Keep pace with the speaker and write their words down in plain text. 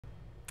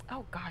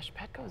Oh gosh,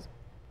 Petco's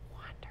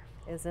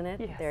wonderful. Isn't it?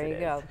 Yes, there you it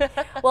go. is.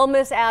 Well,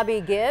 Miss Abbey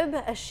Gibb,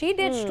 she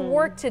ditched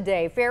work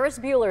today, Ferris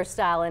Bueller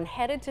style, and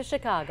headed to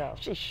Chicago.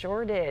 She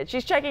sure did.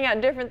 She's checking out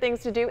different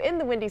things to do in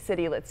the Windy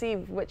City. Let's see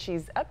what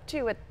she's up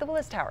to at the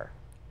Willis Tower.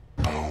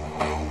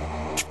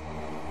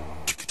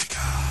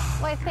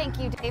 Why, thank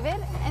you,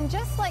 David. And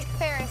just like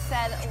Ferris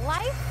said,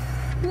 life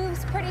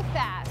moves pretty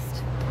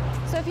fast.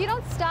 So if you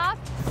don't stop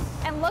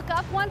and look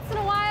up once in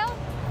a while,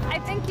 I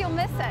think you'll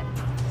miss it.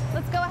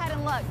 Let's go ahead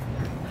and look.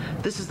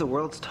 This is the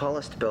world's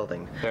tallest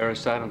building.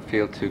 Ferris, I don't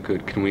feel too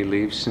good. Can we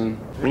leave soon?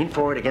 Lean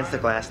forward against the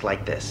glass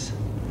like this.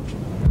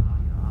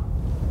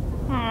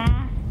 Oh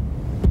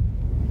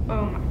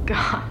my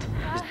God.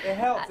 It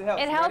helps.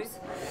 It helps.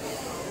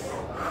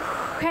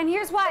 And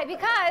here's why,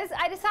 because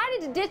I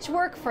decided to ditch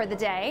work for the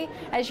day.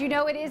 As you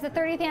know, it is the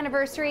 30th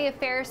anniversary of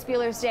Ferris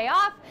Bueller's Day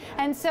Off,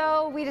 and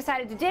so we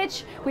decided to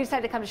ditch. We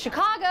decided to come to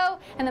Chicago,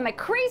 and then my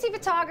crazy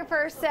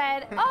photographer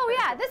said, oh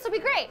yeah, this will be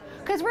great,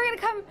 because we're gonna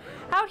come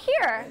out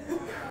here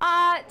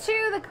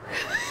to the,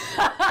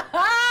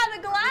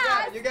 the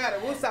glass. You got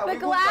it. The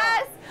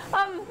glass,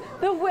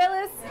 the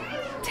Willis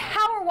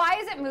Tower. Why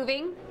is it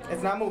moving?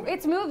 It's not moving.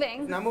 It's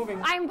moving. It's not moving.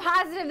 I'm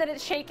positive that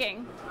it's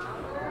shaking.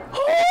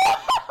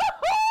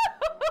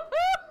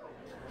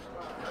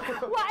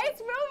 Why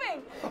it's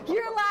moving?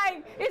 You're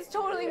lying. It's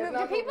totally moving.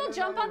 Do people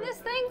jump on this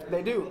thing?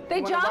 They do.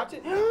 They jump? Watch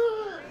it?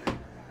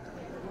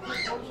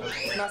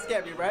 It's not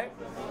scary, right?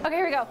 Okay,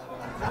 here we go.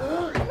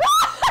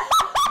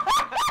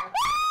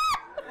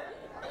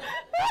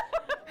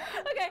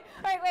 Okay,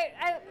 all right,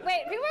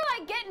 wait. People are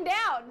like getting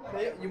down.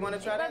 You want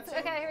to try that?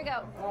 Okay, here we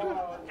go.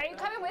 Are you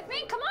coming with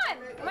me? Come on.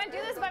 I'm going to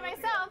do this by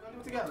myself.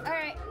 All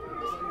right.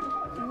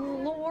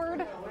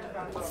 Lord.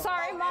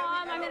 Sorry,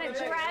 Mom. I'm in a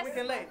dress. We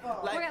can lay.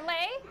 We're going to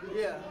lay?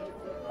 Yeah.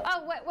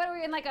 Oh, what are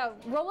we in, like a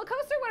roller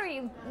coaster? What are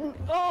we?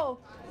 Oh,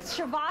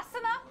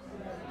 Shavasana?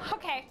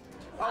 Okay.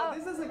 Oh,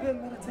 this is a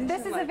good meditation.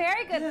 This is a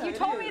very good. Yeah, you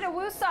told me to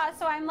woosah,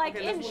 so I'm like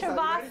in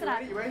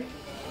Shavasana. You ready?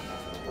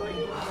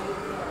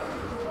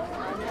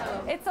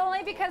 It's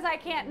only because I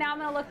can't. Now I'm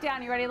going to look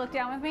down. You ready to look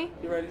down with me?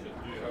 You ready?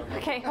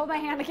 Okay, hold my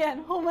hand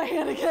again. Hold my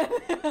hand again.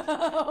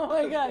 Oh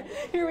my God.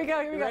 Here we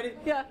go. Here we go. Ready?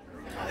 Yeah.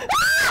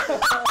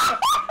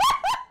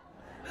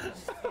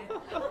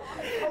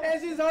 And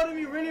she's holding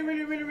me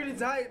really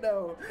tight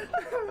though.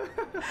 Okay,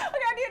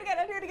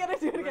 I'll do it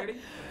again. Ready?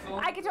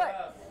 I can do it.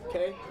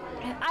 Okay.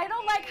 I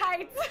don't like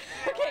heights.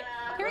 Okay,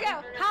 here we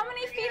go. How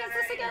many feet is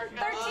this again?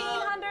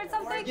 1,300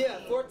 something? Yeah,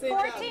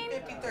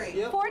 1453.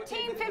 Yep,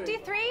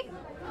 1453.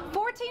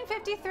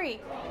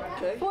 1453.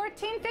 Okay.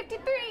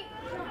 1453.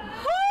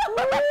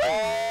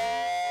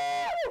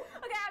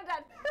 Okay, I'm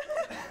done.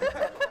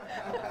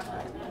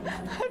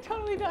 I'm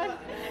totally done.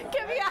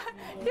 Get me out of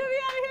here.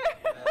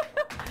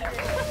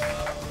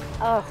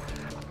 Oh,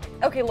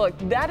 Okay, look,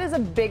 that is a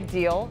big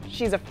deal.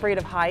 She's afraid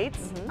of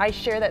heights. I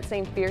share that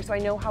same fear, so I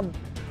know how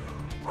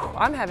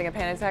I'm having a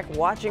panic attack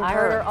watching her. I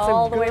heard her So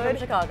all the way from good.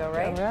 Chicago,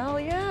 right? Well,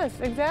 yes,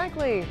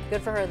 exactly.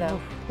 Good for her,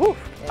 though. Whew.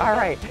 All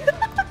right.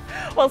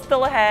 Well,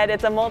 still ahead,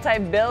 it's a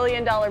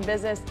multi-billion-dollar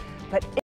business, but